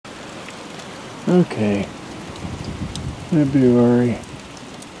Okay, February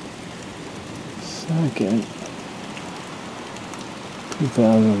 2nd,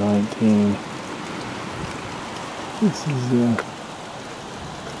 2019. This is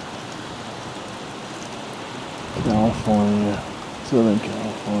California, Southern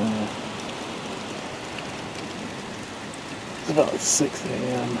California. It's about 6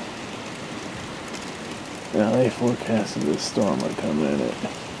 a.m. Now they forecasted this storm would come in at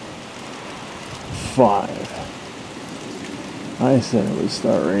 5. I said it would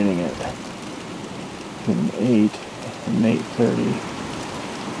start raining at 8 and 8:30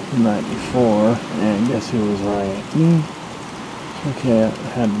 the night before, and guess who was right? Me. Okay, I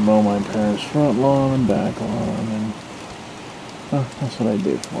had to mow my parents' front lawn and back lawn, and that's what I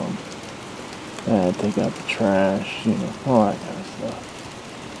did for them. I had to take out the trash, all that kind of stuff.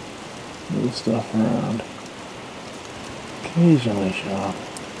 Move stuff around. Occasionally shop.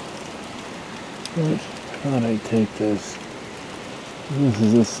 But I thought I'd take this. This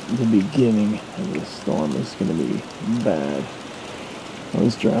is the beginning of the storm. It's going to be bad. I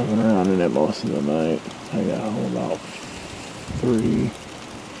was driving around in it most of the night. I got home about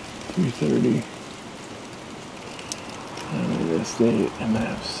 3:30. I'm in this state and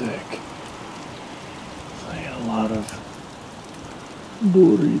I'm sick. So I got a lot of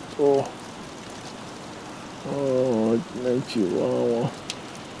burrito. Oh, Chihuahua.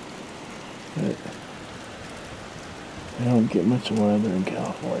 But I don't get much weather in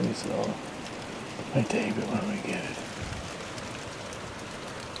California, so I take it when I get it.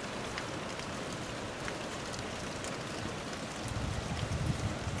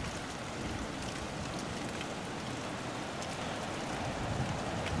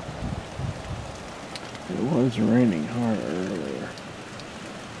 It was raining hard earlier,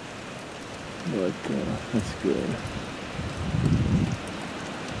 but that's good.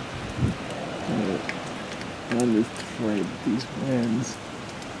 I'm just afraid of these winds.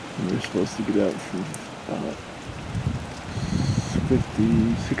 We're supposed to get up from about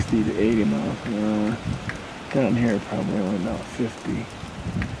 60 to 80 miles an hour. Down here probably only about 50.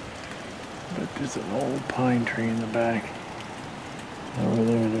 But there's an old pine tree in the back. Over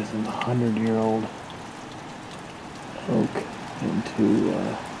there's a 100-year-old oak and 2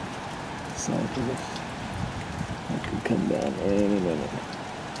 cypress. I could come down any minute.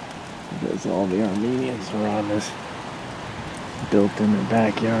 Because all the Armenians around us built in their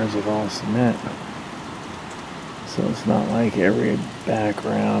backyards with all cement. So it's not like every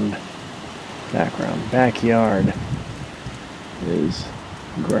backyard is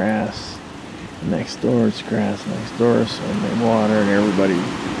grass. Next door it's grass next door, so they water and everybody,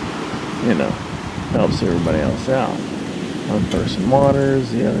 helps everybody else out. One person waters,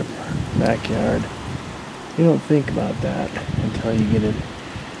 the other backyard. You don't think about that until you get an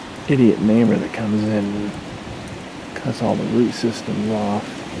idiot neighbor that comes in and cuts all the root systems off,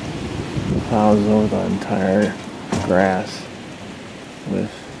 plows over the entire grass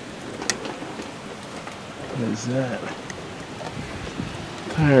with, what is that?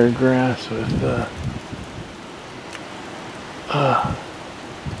 Entire grass with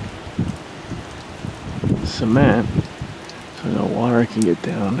cement, so no water can get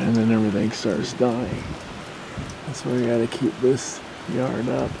down, and then everything starts dying. That's why you gotta keep this yard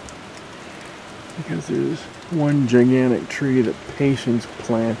up, because there's one gigantic tree that patients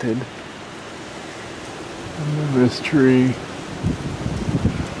planted. And then this tree,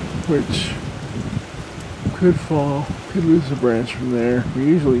 which could fall, could lose a branch from there. We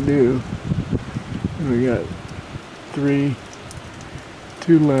usually do. And we got 2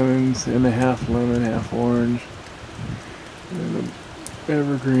 lemons and a half lemon, half orange. And an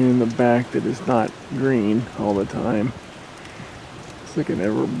evergreen in the back that is not green all the time. It's like an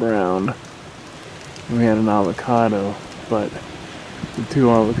ever brown. And we had an avocado, but the 2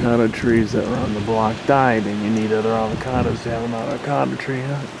 avocado trees that were on the block died, and you need other avocados to have an avocado tree.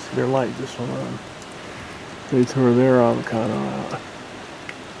 See their light just went on. They tore their avocado out.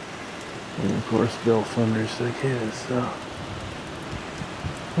 And of course Bill Thunders took his, so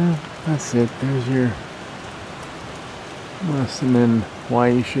well, that's it. There's your lesson in why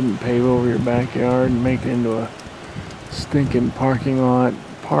you shouldn't pave over your backyard and make it into a stinking parking lot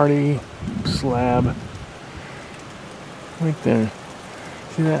party slab. Right there.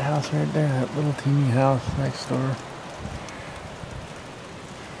 See that house right there? That little teeny house next door?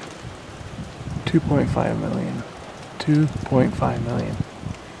 2.5 million. 2.5 million.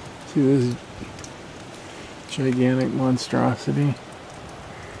 See this gigantic monstrosity?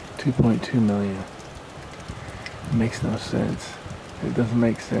 2.2 million. It makes no sense. It doesn't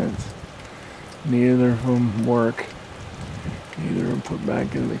make sense. Neither of them work. Neither and put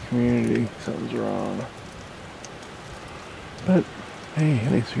back in the community. Something's wrong. But hey,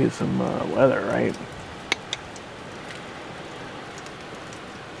 at least we get some weather, right?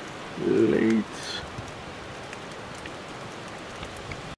 Later.